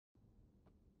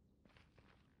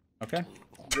Okay.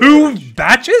 2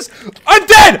 batches? I'm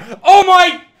dead! Oh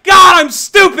my god, I'm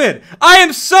stupid! I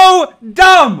am so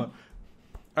dumb!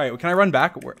 Alright, can I run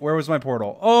back? Where was my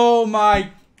portal? Oh my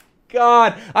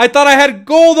god! I thought I had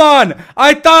gold on!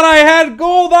 I thought I had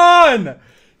gold on!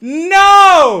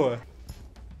 No!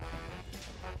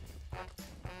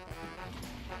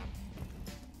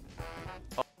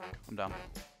 Oh, I'm down.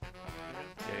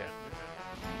 Yeah.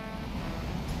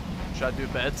 Should I do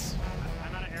beds?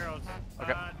 I'm out of arrows.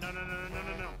 Okay.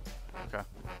 No. Okay.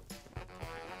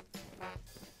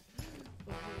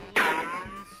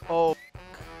 Oh.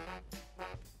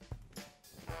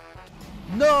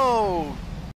 No!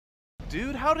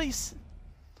 Dude, how did he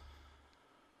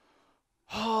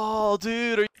Oh,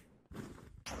 dude, are you...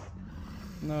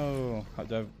 No.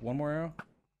 Do I have one more arrow?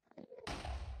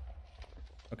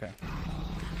 Okay.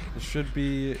 This should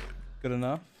be good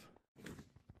enough.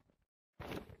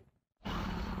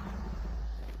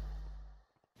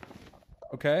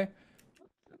 Okay.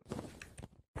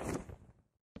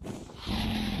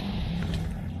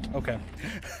 Okay.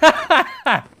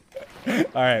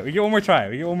 All right, we get one more try.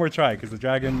 Because the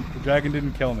dragon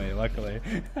didn't kill me. Luckily,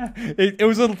 it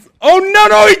was a little. Oh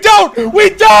no, we don't. We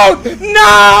don't.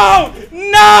 No.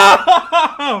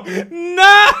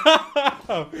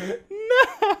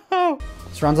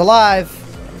 This run's alive.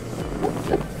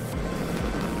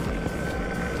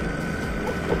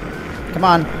 Come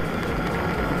on.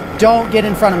 Don't get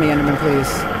in front of me, Enderman, please.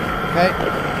 Okay.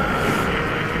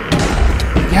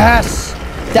 Yes!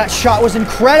 That shot was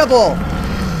incredible!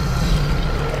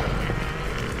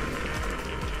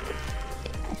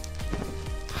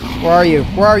 Where are you?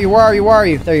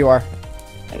 There you are.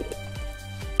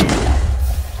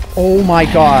 Oh my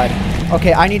god.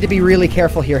 Okay, I need to be really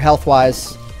careful here,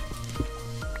 health-wise.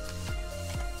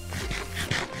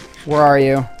 Where are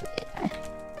you?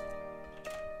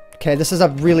 Okay, this is a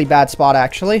really bad spot,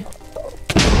 actually.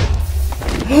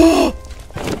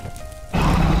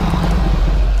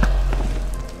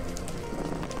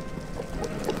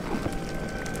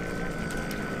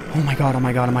 Oh my god, oh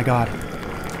my god, oh my god.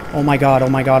 Oh my god, oh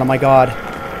my god, oh my god.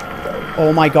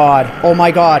 Oh my god, oh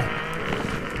my god.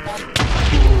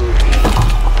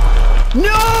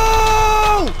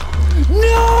 No!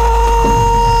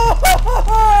 No!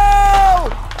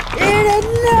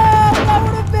 That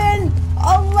would have been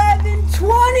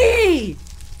 11:20!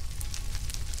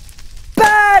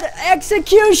 Bad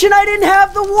execution, I didn't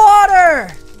have the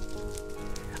water!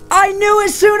 I knew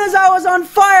as soon as I was on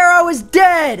fire I was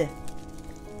dead!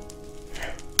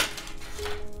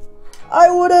 I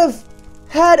would have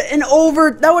had an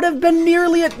over... That would have been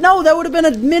nearly a... No, that would have been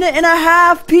a minute and a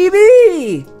half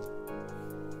PB!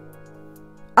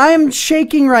 I am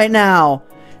shaking right now.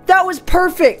 That was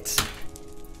perfect!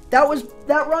 That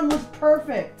run was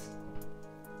perfect!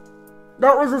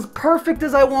 That was as perfect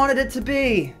as I wanted it to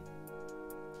be!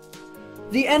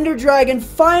 The Ender Dragon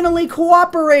finally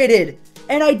cooperated!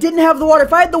 And I didn't have the water.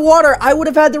 If I had the water, I would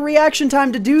have had the reaction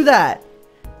time to do that.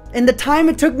 And the time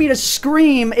it took me to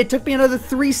scream, it took me another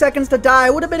 3 seconds to die. I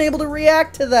would have been able to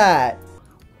react to that.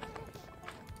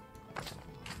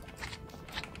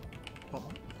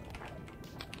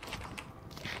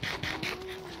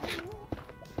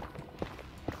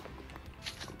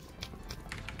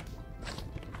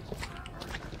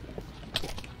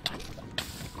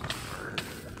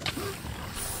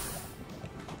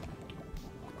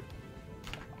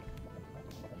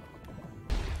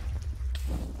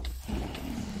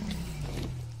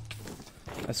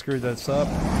 I screwed this up.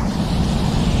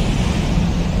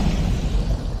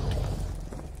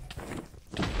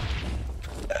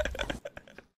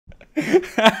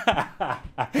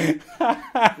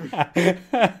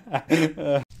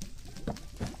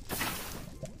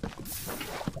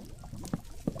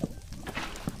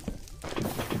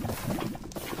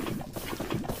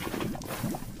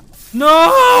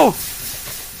 No!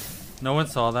 No one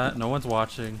saw that. No one's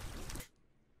watching.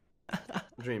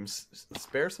 Dreams,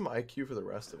 spare some IQ for the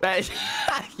rest of us.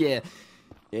 Yeah.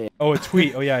 Oh, a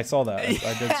tweet. Oh yeah, I saw that. I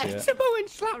did see it. Samoa and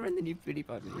Slatter and then you pretty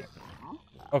funny.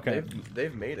 Okay.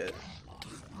 They've made it.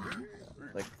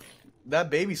 Like, that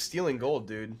baby's stealing gold,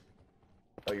 dude.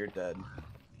 Oh, you're dead.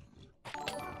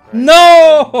 Right.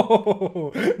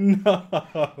 No! No!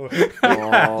 Oh You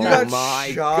got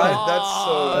my shot. God. That's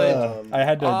so dumb. I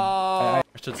had to. I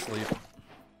should sleep.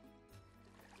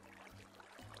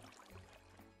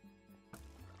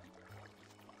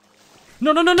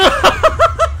 No, no, no, no!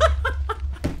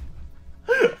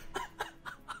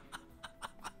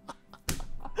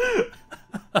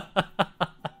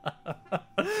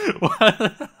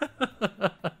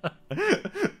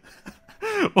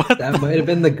 What? That might have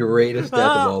been the greatest death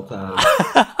of all time.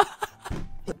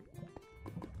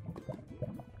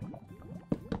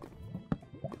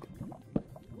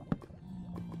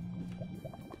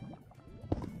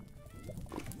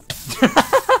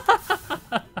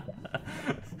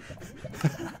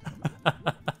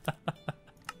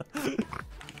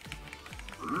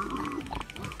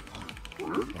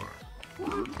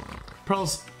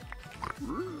 Pearls.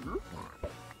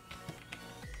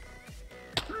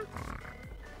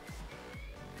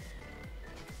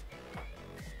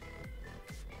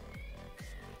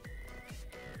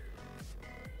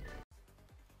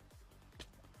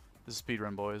 This is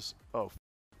speedrun, boys. Oh.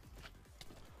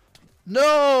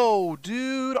 No,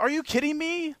 dude. Are you kidding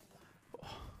me?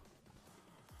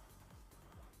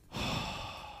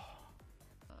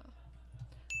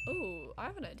 Oh, I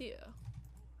have an idea.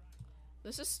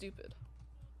 This is stupid,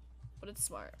 but it's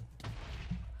smart.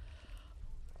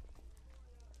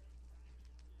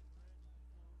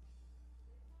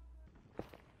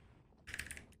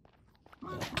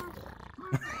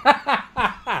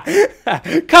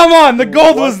 Come on, the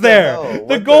gold What was the there. hell? The What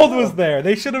the gold was hell? there.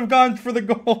 They should have gone for the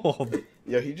gold.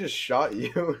 Yo, he just shot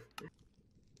you.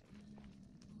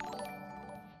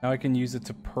 Now I can use it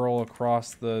to pearl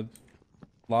across the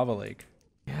lava lake.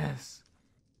 Yes.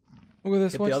 Look at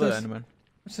this. Get Watch the other this. end, man.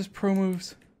 Watch this pro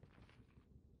moves.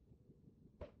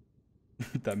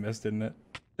 That missed, didn't it?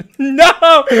 No!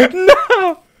 No!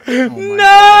 Oh my No!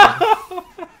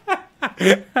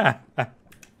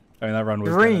 I mean, that run was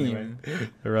dead Dream. anyway.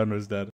 The run was dead.